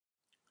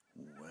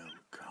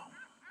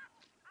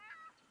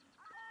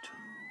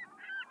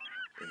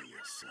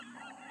ASMR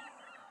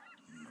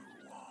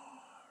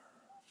Noir.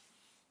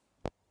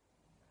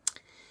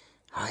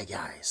 Hi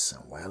guys,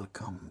 and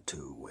welcome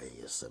to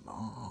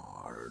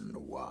ASMR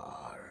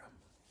Noir.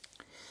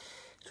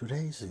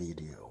 Today's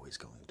video is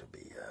going to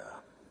be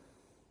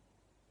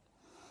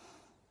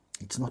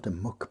it's not a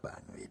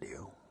mukbang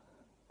video.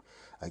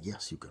 I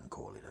guess you can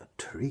call it a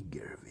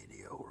trigger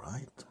video,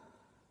 right?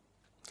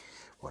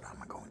 What am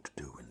I going to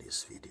do in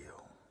this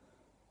video?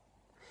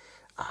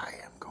 I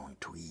am going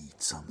to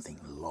eat something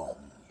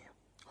long,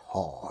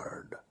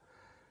 hard,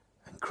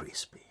 and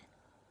crispy.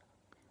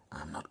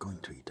 I'm not going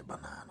to eat a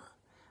banana.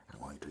 I'm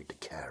going to eat a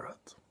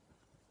carrot.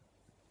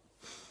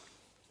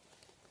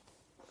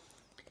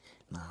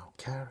 Now,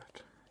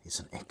 carrot is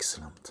an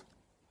excellent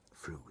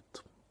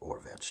fruit or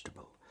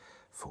vegetable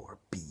for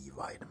B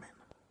vitamin.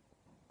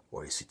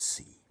 Or is it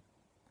C?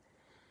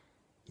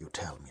 You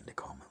tell me in the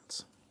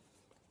comments.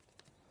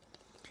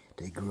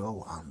 They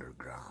grow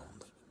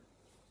underground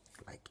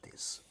like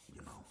this,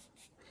 you know,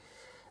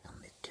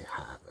 and it can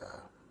have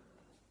a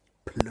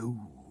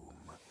plume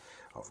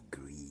of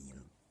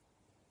green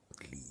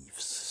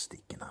leaves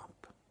sticking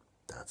up.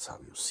 That's how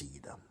you see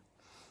them.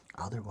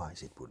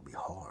 Otherwise it would be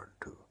hard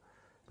to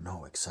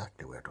know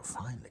exactly where to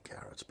find the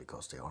carrots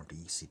because they aren't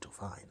easy to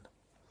find.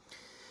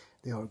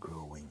 They are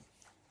growing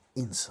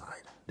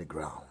inside the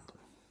ground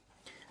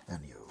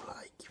and you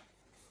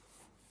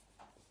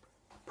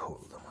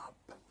pull them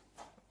up.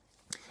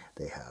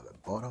 They have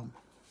a bottom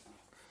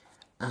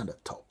and a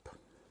top.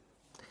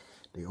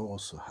 They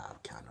also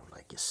have kind of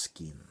like a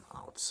skin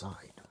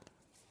outside.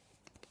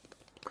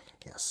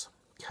 Yes,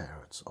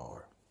 carrots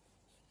are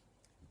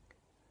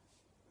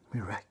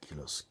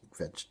miraculous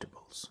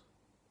vegetables.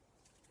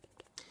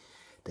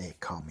 They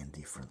come in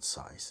different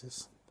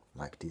sizes.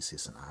 Like this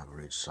is an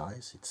average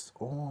size, it's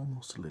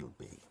almost a little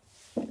big.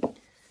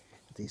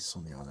 This,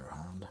 on the other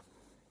hand,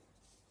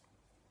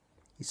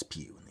 is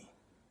puny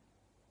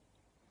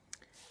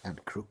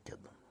and crooked.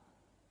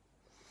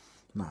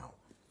 Now,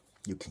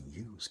 you can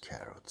use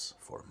carrots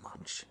for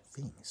much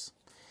things.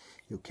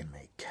 You can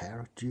make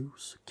carrot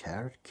juice,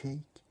 carrot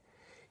cake.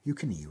 You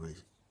can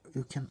use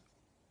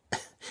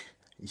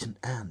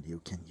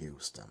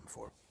them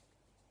for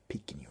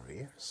picking your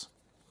ears.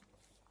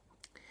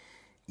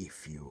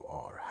 If you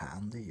are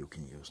handy, you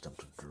can use them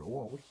to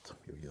draw with.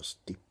 You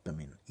just dip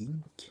them in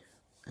ink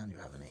and you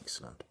have an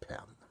excellent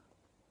pen.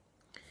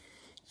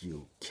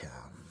 You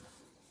can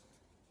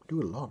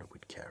do a lot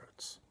with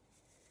carrots.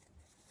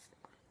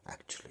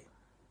 Actually,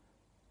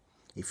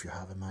 if you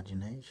have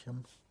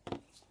imagination,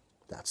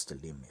 that's the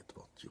limit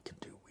what you can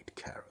do with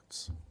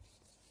carrots.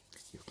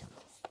 You can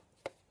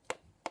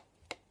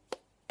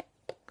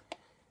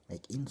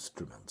make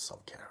instruments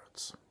of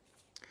carrots.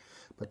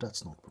 But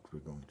that's not what we're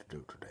going to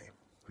do today.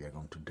 We are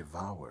going to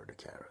devour the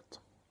carrot.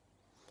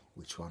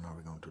 Which one are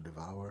we going to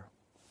devour?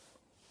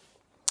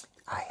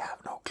 I have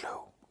no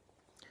clue.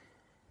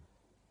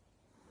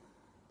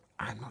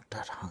 I'm not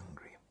that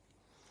hungry.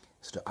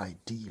 So the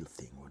ideal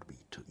thing would be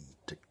to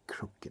eat a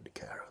crooked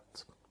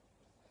carrot.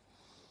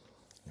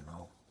 You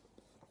know?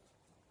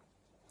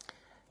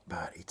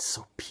 But it's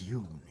so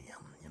puny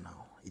and, you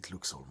know, it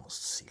looks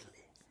almost silly.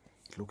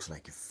 It looks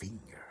like a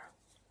finger.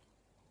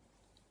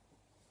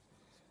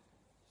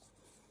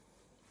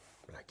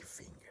 Like a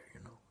finger, you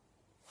know.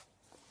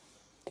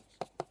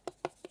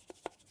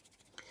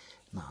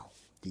 Now,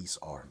 these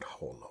aren't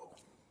hollow.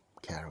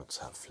 Carrots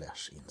have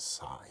flesh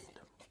inside.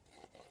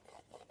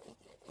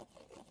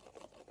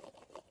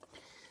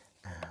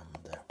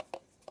 And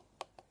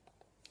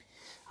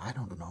I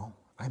don't know,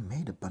 I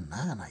made a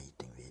banana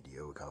eating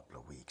video a couple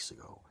of weeks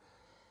ago.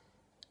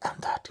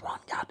 And that one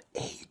got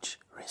age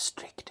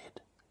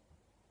restricted.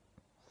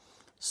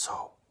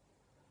 So,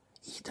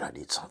 either I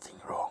did something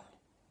wrong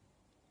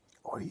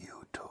or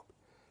YouTube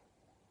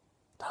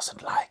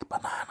doesn't like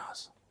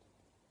bananas.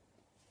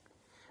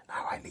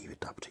 Now I leave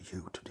it up to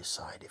you to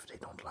decide if they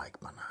don't like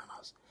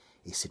bananas.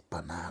 Is it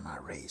banana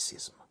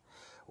racism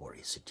or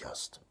is it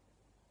just,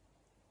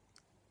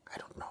 I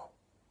don't know.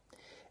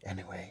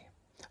 Anyway,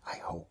 I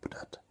hope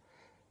that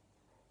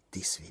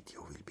this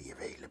video will be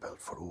available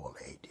for all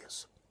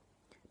ages.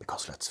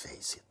 Because let's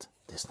face it,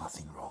 there's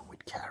nothing wrong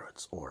with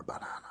carrots or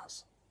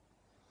bananas.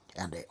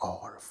 And they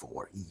are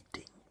for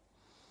eating.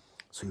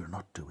 So you're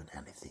not doing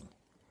anything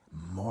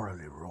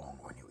morally wrong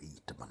when you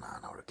eat a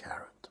banana or a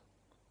carrot.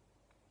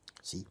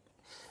 See?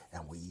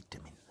 And we eat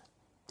them in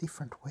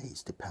different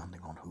ways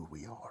depending on who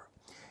we are.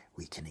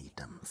 We can eat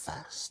them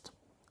fast.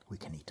 We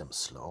can eat them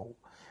slow.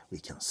 We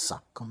can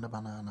suck on the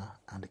banana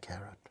and the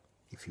carrot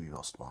if you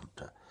just want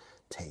a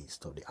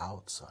taste of the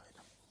outside.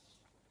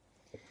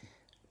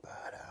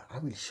 But I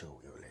will show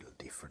you a little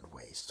different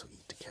ways to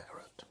eat the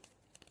carrot.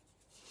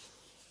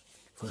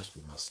 First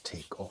we must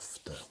take off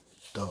the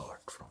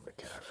dirt from the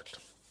carrot.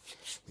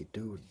 We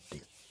do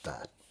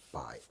that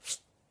by,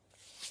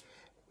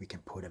 we can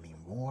put them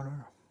in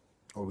water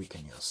or we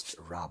can just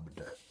rub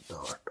the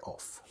dirt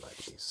off like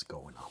this,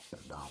 going up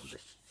and down the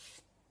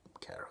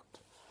carrot.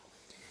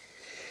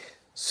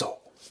 So,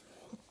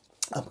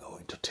 I'm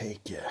going to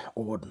take an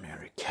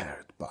ordinary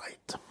carrot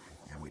bite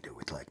and we do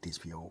it like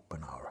this. We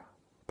open our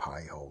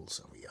pie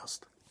holes and we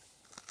just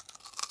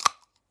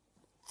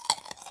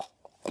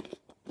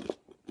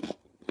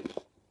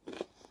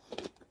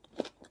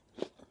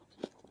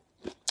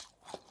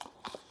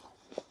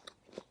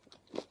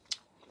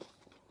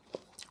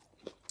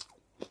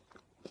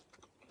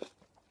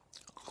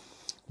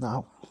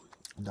now,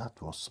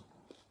 that was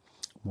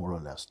more or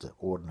less the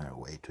ordinary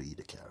way to eat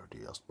a carrot.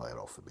 You just bite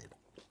off a bit.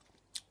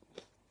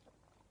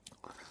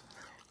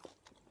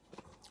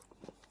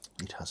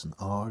 It has an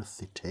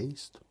earthy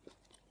taste.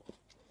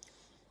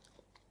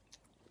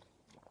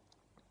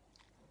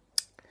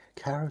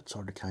 Carrots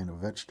are the kind of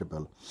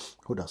vegetable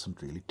who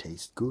doesn't really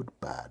taste good,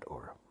 bad,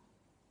 or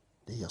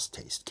they just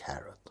taste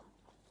carrot.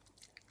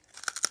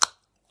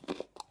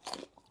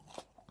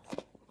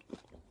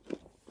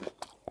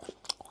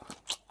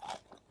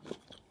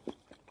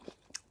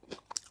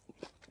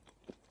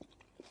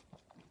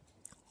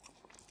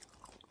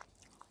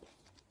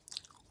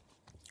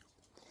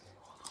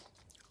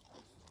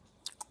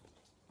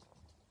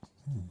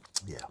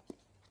 Yeah,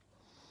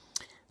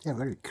 they're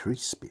very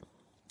crispy.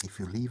 If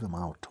you leave them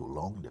out too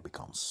long, they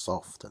become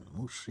soft and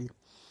mushy.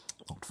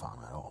 Not fun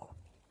at all.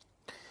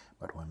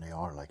 But when they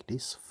are like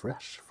this,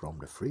 fresh from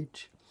the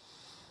fridge,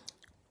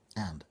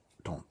 and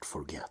don't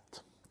forget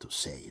to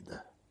say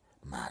the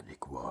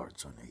magic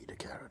words when you eat a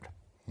carrot.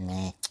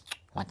 Meh.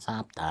 What's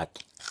up, Doc?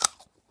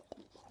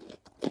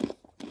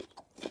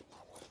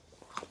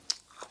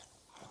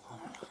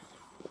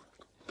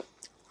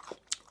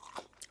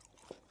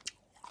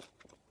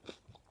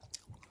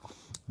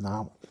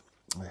 Now,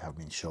 I have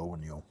been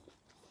showing you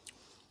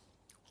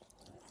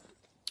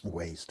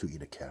ways to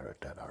eat a carrot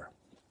that are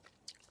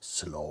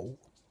slow.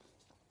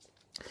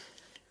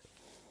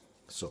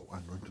 So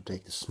I'm going to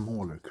take the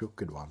smaller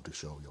crooked one to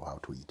show you how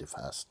to eat it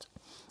fast.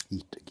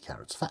 Eat the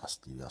carrots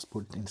fast. You just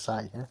put it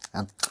inside here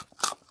and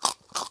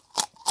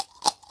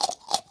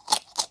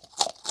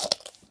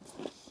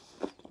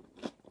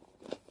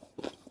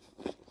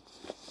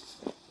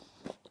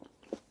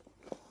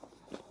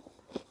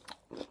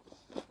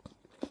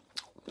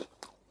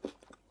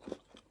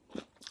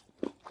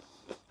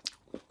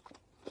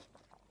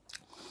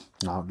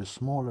now the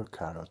smaller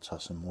carrots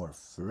has a more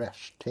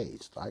fresh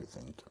taste, I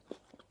think.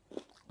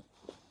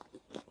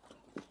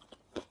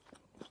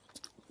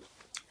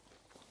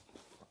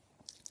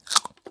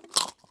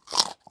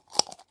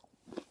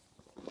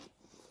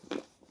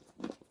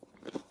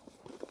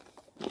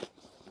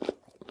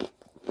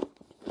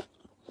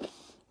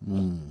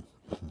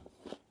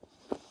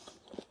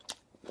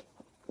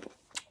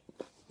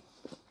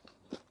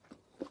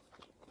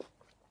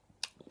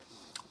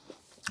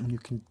 And you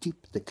can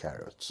dip the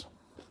carrots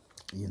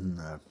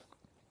in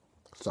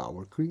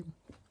sour cream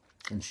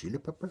and chili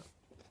pepper,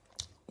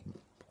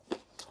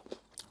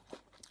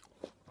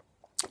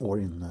 or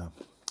in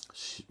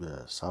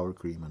sour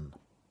cream and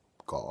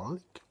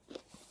garlic.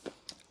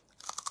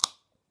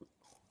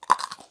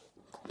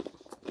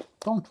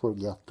 Don't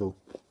forget to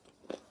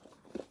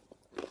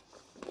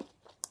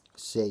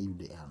save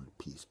the end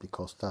piece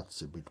because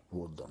that's a bit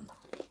wooden.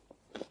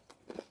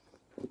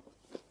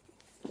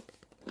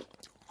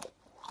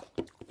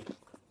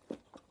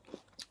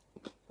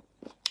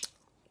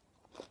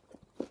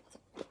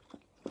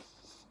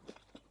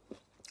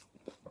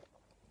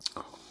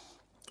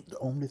 The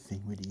only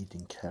thing with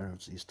eating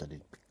carrots is that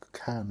it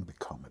can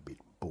become a bit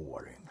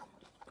boring.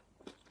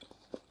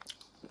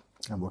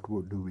 And what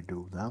do we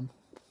do then?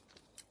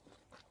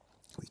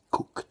 We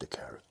cook the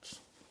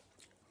carrots.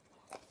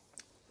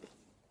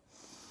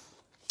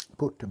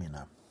 Put them in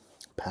a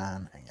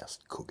pan and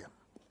just cook them.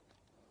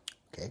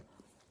 Okay?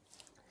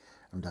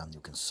 And then you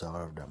can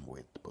serve them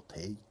with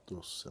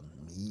potatoes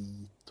and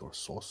meat or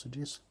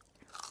sausages.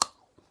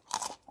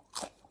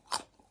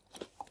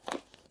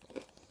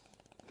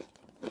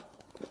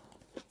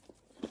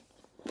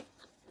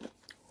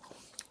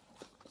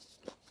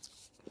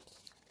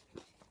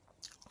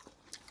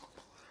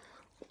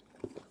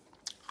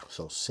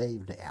 So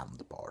save the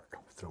end part,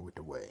 throw it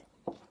away.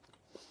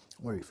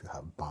 Or if you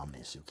have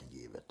bunnies, you can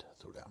give it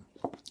to them.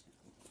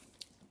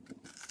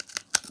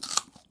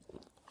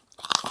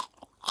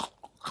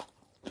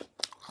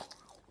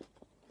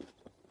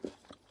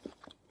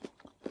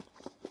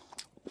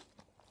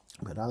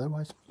 But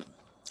otherwise,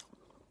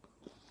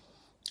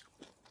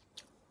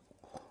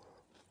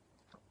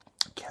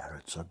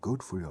 carrots are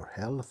good for your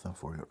health and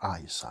for your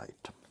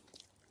eyesight.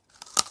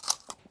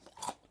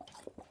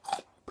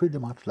 Pretty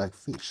much like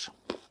fish.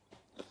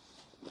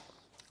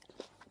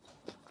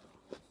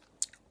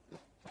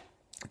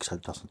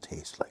 Except it doesn't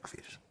taste like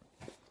fish.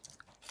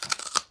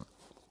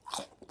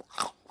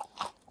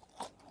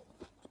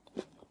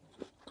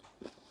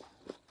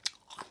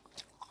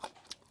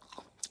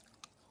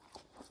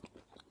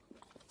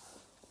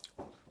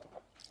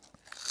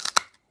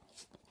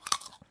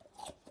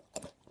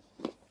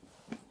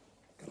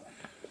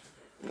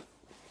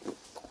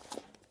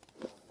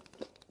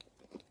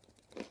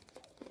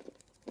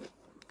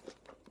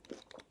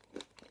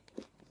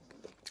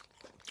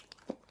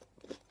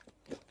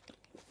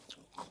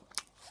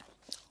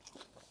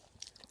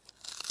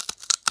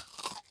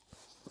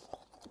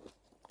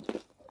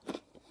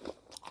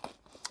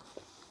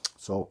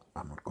 So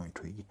I'm not going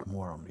to eat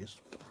more on this.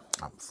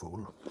 I'm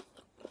full.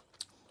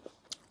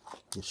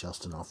 It's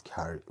just enough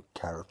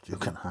carrots you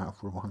can have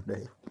for one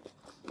day.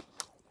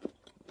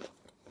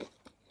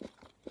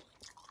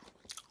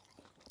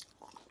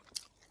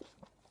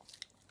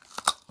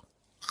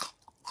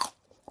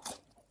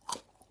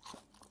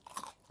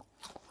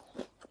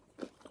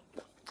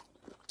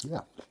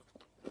 Yeah.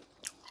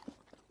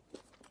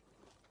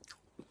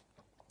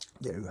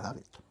 There you have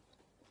it.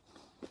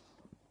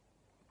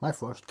 My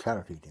first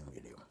carrot eating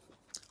video.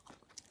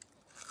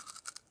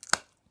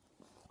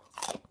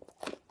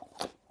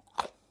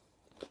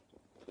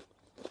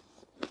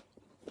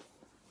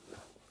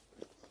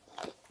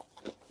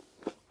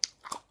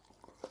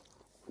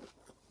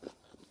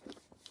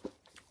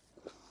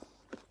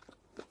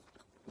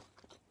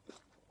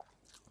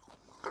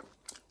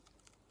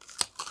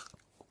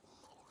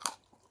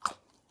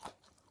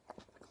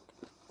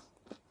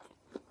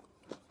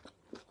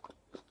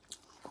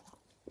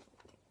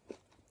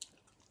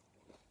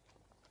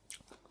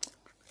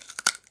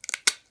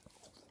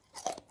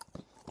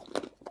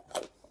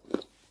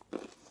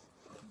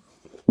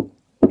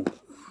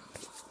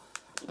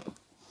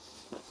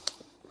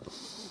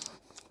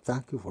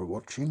 Thank you for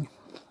watching,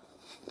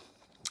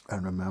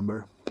 and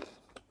remember,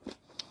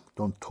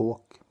 don't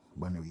talk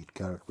when you eat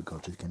carrot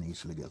because it can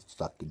easily get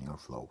stuck in your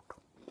throat.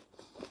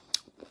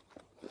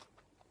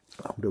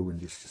 I'm doing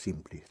this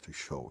simply to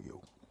show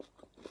you.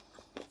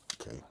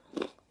 Okay.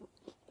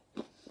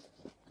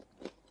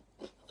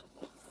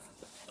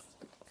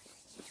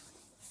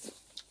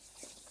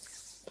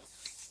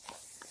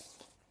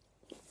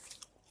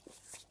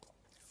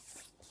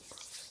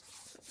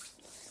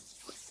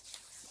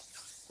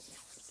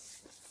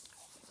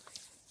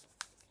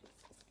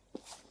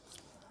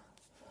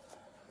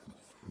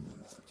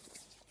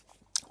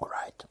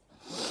 Alright,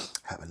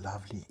 have a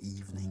lovely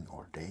evening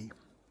or day,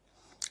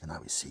 and I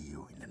will see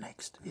you in the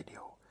next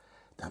video.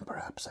 Then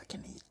perhaps I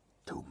can eat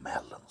 2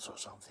 melons or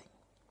something.